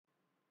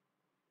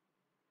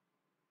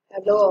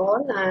Hello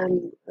all,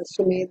 I'm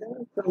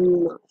Sumedha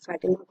from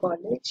Fatima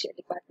College,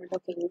 Department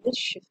of English,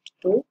 Shift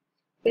 2.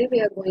 Today we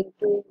are going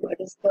to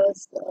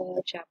discuss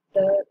a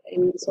chapter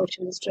in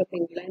Social History of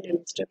England and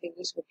History of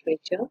English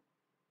Literature.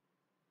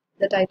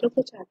 The title of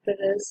the chapter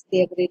is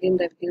The Agrarian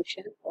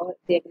Revolution or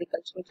The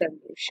Agricultural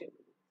Revolution.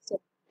 So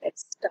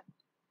let's start.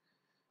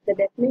 The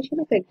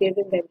definition of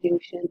Agrarian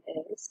Revolution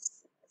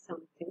is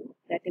something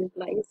that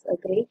implies a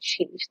great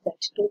change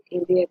that took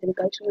in the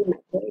agricultural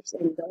methods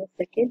in the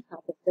second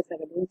half of the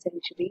 17th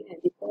century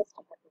and the first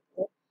half of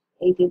the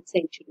 18th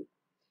century.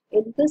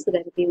 In this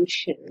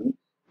revolution,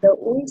 the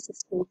old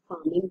system of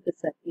farming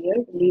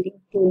disappeared,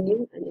 leading to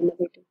new and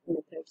innovative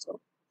methods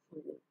of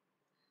farming.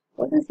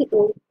 What is the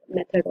old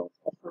method of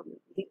farming?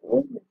 The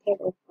old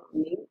method of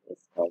farming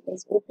is called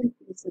as open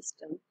field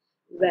system,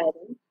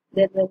 wherein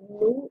there were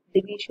no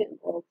division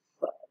of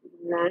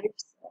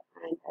lands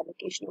and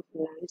allocation of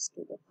lands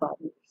to the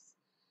farmers.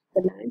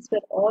 The lands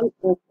were all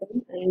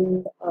open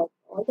and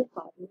all the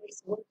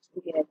farmers worked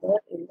together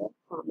in the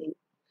farming.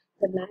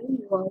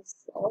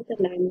 All the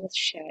land was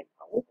shared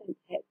out and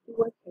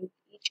everyone helped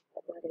each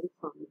other in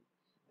farming.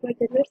 But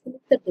there were some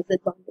of the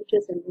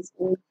disadvantages in this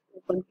old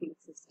open field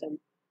system.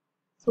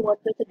 So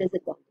what were the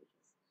disadvantages?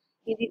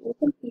 In the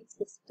open field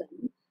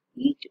system,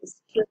 each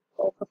strip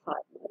of a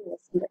farmer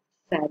was left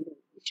fallow,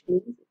 which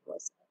means it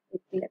was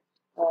left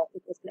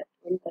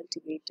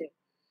uncultivated,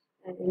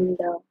 and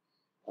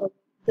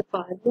the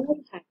farmer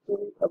had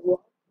to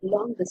walk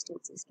long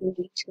distances to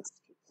reach his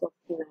strips of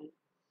land.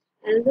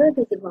 Another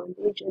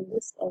disadvantage in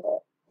this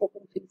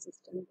open field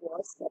system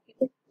was that you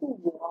had to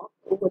walk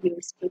over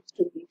your strips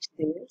to reach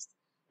theirs,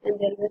 and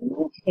there were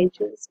no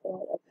hedges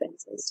or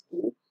fences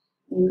to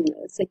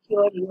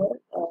secure your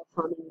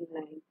farming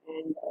land,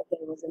 and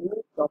there was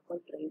no proper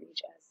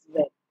drainage as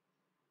well.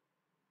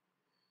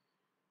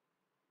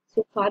 So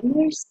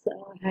farmers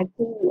had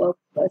to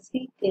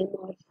seek in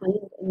or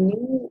find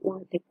new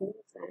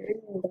techniques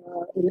and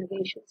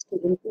innovations to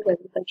improve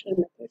agricultural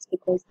methods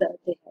because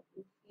they had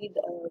to feed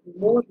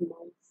more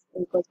mouths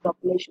because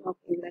population of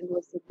England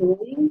was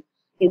growing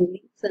in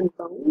leaps and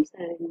bounds,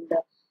 and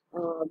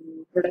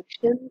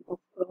production of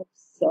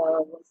crops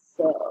was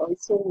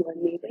also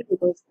needed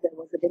because there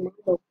was a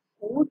demand of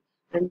food,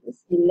 and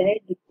this led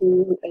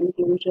to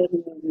enclosure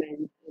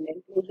movement. And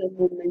enclosure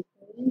movement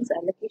means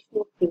allocation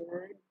of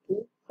land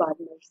to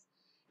farmers.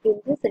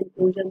 In this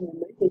enclosure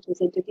movement, which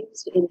was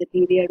introduced in the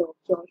period of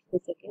George II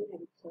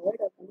and III,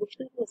 a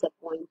commissioner was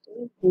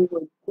appointed who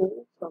would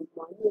go from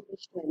one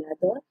village to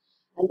another,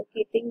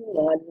 allocating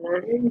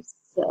lands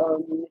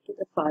to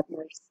the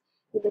farmers.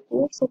 In the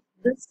course of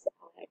this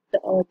act, the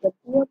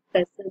poor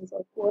peasants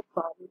or poor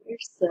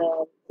farmers,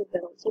 who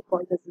were also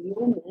called as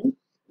yeomen,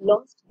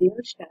 lost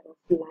their share of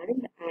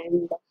land,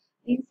 and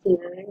these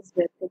lands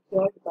were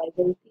procured by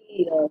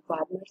wealthy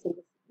farmers in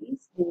the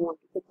cities who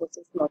wanted to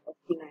possess a lot of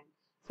land.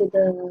 So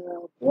the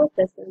poor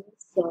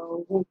peasants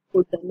who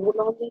could no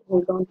longer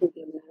hold on to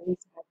their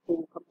lands had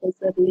to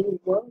compulsorily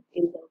work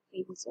in the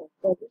fields of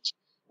the rich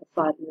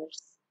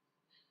farmers.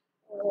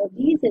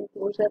 These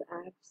enclosure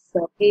acts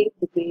paved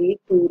the way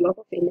to a lot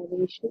of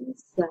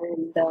innovations,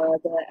 and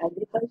the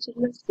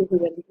agriculturalists who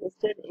were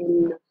interested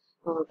in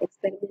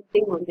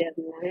experimenting on their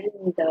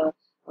land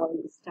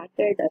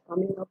started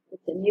coming up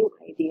with the new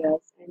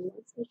ideas. And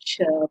one such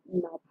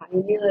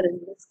pioneer in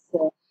this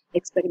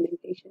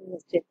experimentation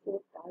was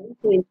Jethro Tull,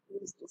 who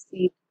introduced the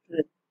seed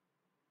drill.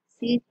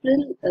 Seed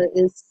drill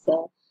is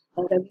a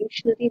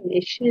revolutionary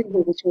machine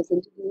which was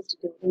introduced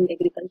during the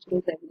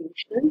agricultural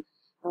revolution,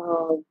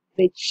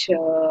 which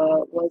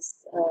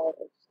was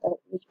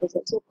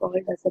also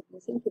called as a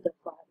blessing to the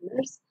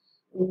farmers.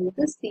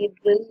 This seed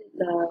drill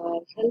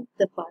helped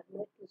the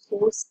farmer to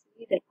sow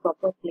seed at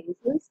proper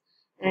places,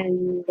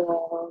 and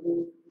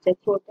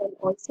Jethro Tull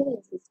also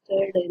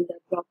insisted in the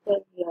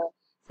proper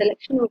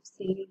selection of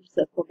seeds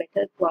for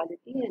better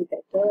quality and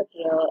better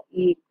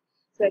yield.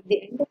 So at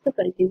the end of the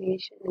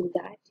cultivation in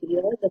that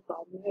year, the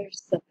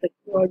farmers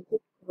procured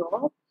good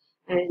crop,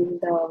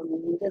 and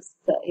this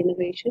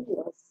innovation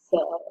was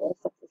a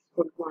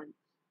successful one.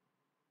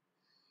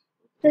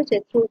 After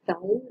Jethro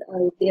Tull,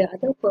 the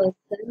other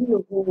person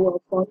who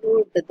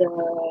followed the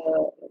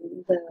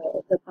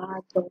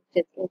path of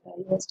Jethro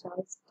Tull was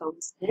Charles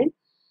Townshend,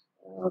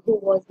 who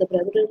was the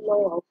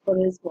brother-in-law of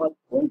Horace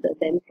Walpole, the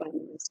then Prime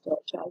Minister.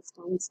 Charles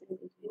Townshend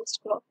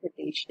introduced crop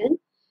rotation,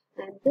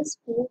 and this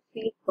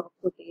 4-field crop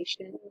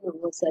rotation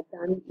was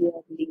done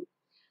yearly.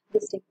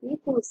 This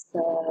technique was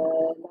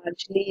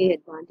largely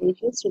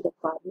advantageous to the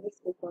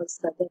farmers because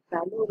the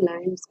fallow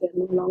lands were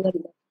no longer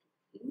left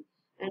free,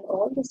 and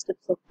all the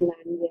strips of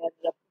land were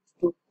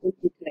put to full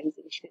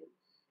utilization.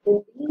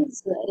 In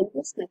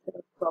this method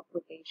of crop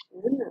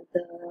rotation,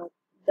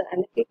 the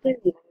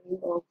allocated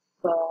land of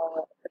a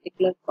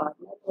particular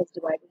farmer was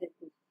divided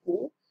into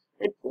four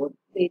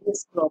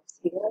various crops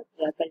here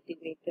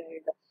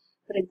cultivated.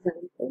 For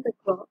example, the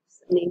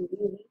crops, namely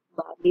wheat,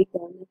 barley,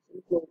 turnips,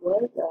 and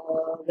clover,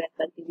 were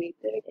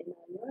cultivated in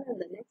a year, and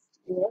the next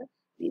year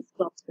these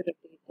crops were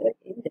rotated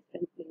in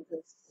different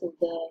places. So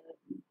the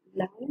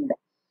land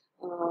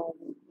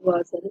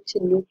was rich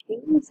in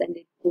nutrients and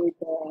it could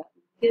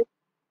give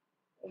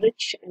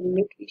rich and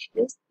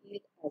nutritious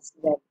yield as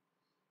well.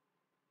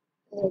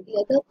 The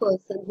other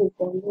person who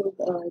followed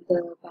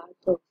the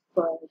path of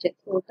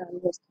Jethro Tull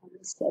was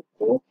Thomas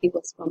Cope. He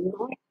was from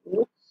North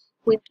Cope,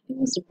 who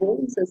introduced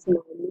bones as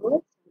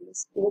manure.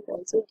 Thomas Cope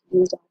also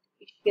introduced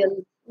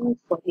artificial food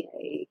for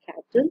the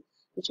cattle,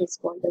 which was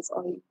called as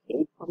oil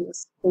cake.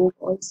 Thomas Cope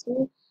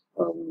also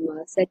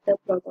set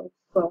up a lot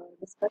of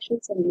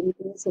discussions and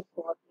meetings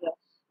for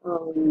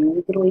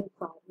growing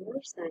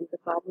farmers, and the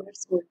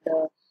farmers would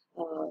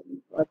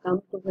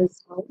come to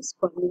his house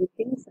for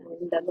meetings,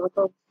 and a lot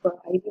of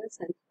ideas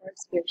and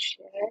thoughts were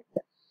shared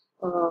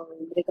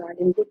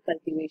regarding good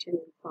cultivation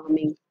and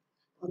farming.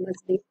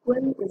 Thomas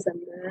Bakewell is a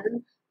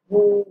man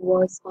who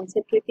was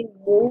concentrating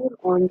more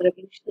on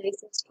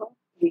revolutionizing stock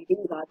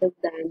breeding rather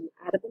than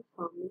arable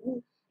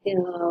farming,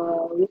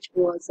 which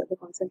was the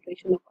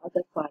concentration of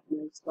other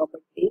farmers.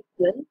 Robert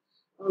Bakewell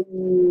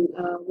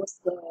was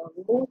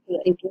more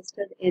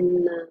interested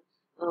in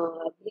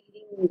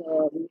breeding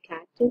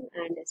cattle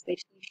and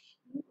especially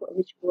sheep,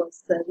 which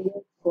was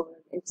reared for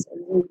its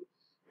wool.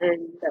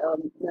 And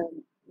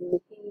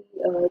he,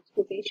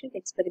 through patient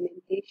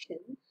experimentation,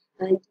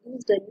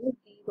 introduced a new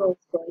breed of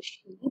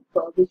sheep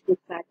which would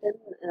fatten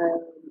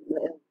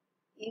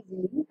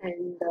easily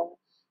and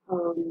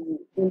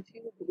in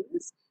few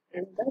days,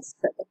 and thus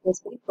that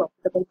was very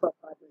profitable for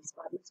farmers.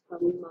 Farmers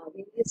from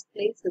various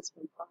places,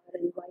 from far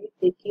and wide,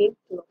 they came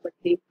to Robert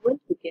Bakewell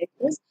to get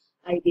his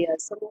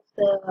ideas. Some of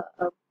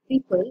the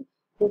people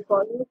who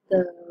followed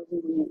the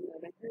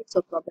methods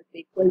of Robert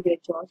Bakewell were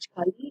George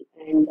Cully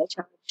and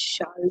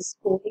Charles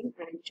Fowling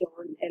and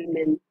John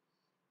Ellman.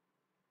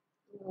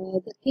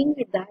 The king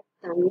at that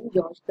time,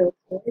 George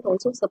III,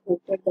 also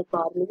supported the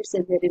farmers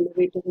in their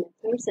innovative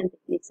methods and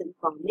techniques in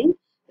farming,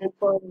 and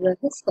for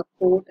his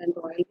support and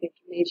royal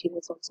patronage, he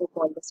was also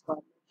called as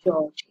Farmer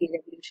George. He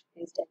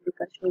revolutionized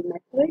agricultural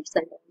methods,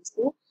 and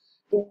also,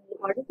 in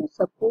order to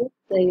support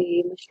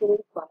the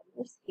mushrooming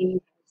farmers, he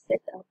had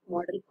set up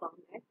model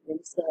farm at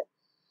Windsor.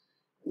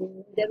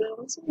 There were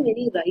also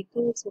many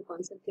writers who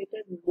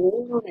concentrated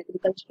more on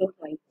agricultural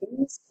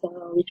writings,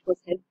 which was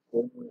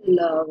helpful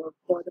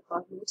for the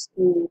farmers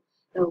to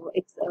show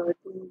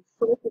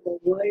to the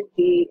world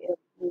the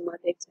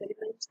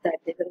experiments that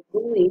they were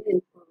doing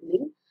in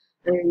farming.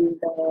 And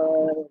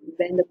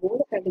when the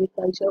Board of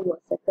Agriculture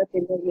was set up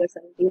in the year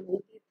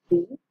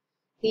 1793,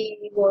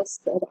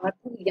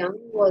 Arthur Young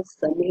was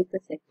made the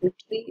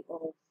secretary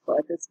of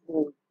this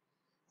board.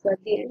 So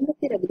at the end of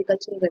the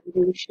agricultural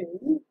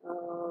revolution,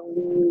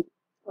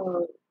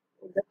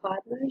 the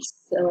farmers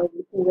who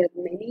were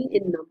many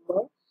in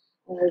number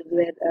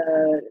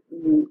were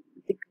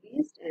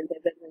decreased, and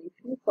there were very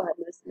few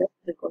farmers left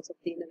because of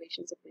the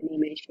innovations of many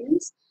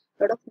machines.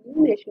 A lot of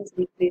new machines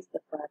replaced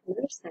the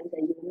farmers, and the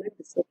yeomen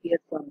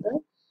disappeared from the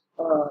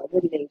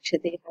village.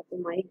 They had to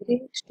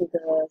migrate to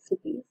the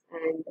cities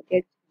and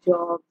get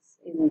jobs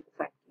in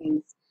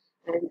factories,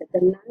 and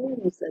the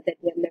lands that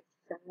were left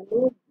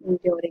fallow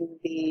during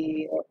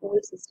the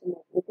old system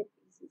of open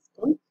field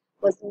system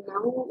was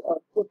now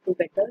put to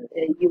better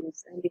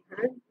use, and the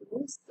hand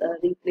tools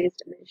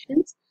replaced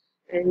machines,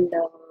 and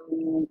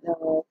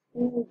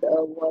food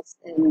was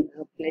in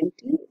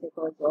plenty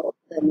because of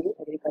the new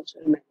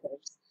agricultural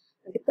methods.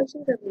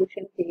 Agricultural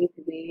revolution paved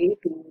way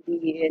to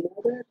the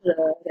another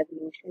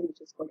revolution, which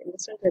is called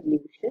industrial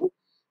revolution,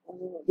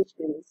 which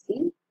we will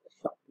see.